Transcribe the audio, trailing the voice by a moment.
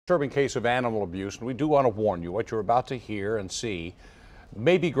Disturbing case of animal abuse, and we do want to warn you what you're about to hear and see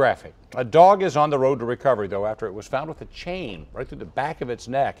may be graphic. A dog is on the road to recovery, though, after it was found with a chain right through the back of its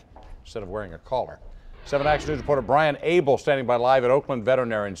neck instead of wearing a collar. 7 Action News reporter Brian Abel standing by live at Oakland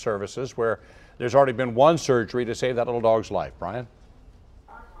Veterinary Services, where there's already been one surgery to save that little dog's life. Brian?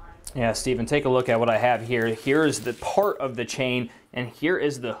 Yeah, Stephen, take a look at what I have here. Here is the part of the chain, and here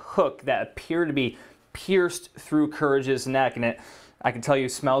is the hook that appeared to be pierced through Courage's neck, and I can tell you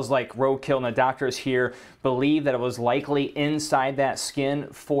smells like roadkill, and the doctors here believe that it was likely inside that skin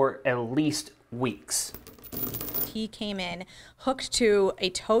for at least weeks. He came in hooked to a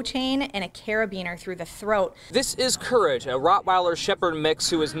tow chain and a carabiner through the throat. This is Courage, a Rottweiler Shepherd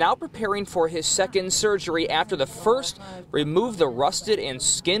mix who is now preparing for his second surgery after the first removed the rusted and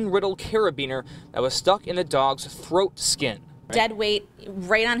skin-riddled carabiner that was stuck in the dog's throat skin. Dead weight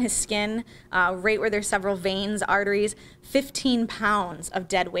right on his skin, right where there's several veins, arteries, 15 pounds of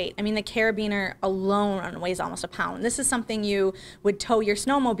dead weight. I mean, the carabiner alone weighs almost a pound. This is something you would tow your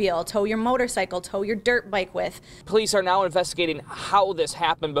snowmobile, tow your motorcycle, tow your dirt bike with. Police are now investigating how this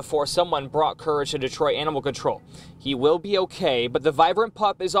happened before someone brought Courage to Detroit Animal Control. He will be okay, but the vibrant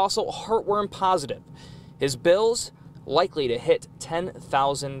pup is also heartworm positive. His bills likely to hit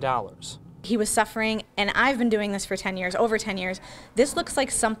 $10,000. He was suffering, and I've been doing this for 10 years, over 10 years. This looks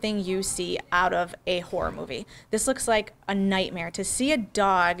like something you see out of a horror movie. This looks like a nightmare. To see a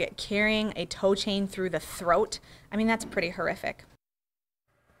dog carrying a tow chain through the throat, I mean, that's pretty horrific.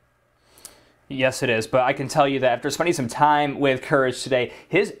 Yes, it is, but I can tell you that after spending some time with Courage today,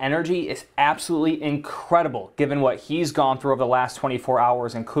 his energy is absolutely incredible given what he's gone through over the last 24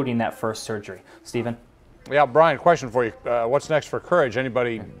 hours, including that first surgery. Stephen? Yeah, Brian, question for you. What's next for Courage?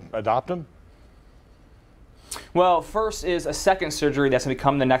 Anybody adopt him? Well, first is a second surgery that's going to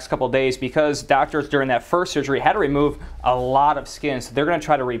come in the next couple of days because doctors during that first surgery had to remove a lot of skin. So they're going to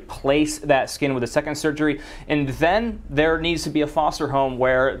try to replace that skin with a second surgery. And then there needs to be a foster home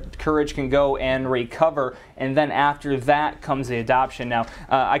where Courage can go and recover. And then after that comes the adoption. Now,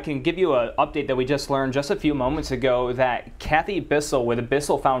 I can give you an update that we just learned just a few moments ago that Kathy Bissell with the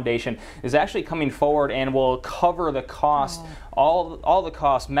Bissell Foundation is actually coming forward and will cover the cost, all the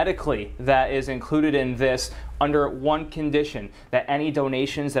costs medically that is included in this under one condition, that any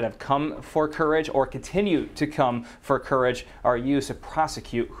donations that have come for Courage or continue to come for Courage are used to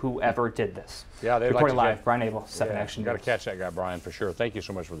prosecute whoever did this. Yeah, they'd reporting like to live, Brian Abel, 7 Action News. Got to catch that guy, Brian, for sure. Thank you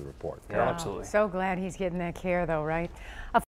so much for the report. Yeah, absolutely. So glad he's getting that care, though, right?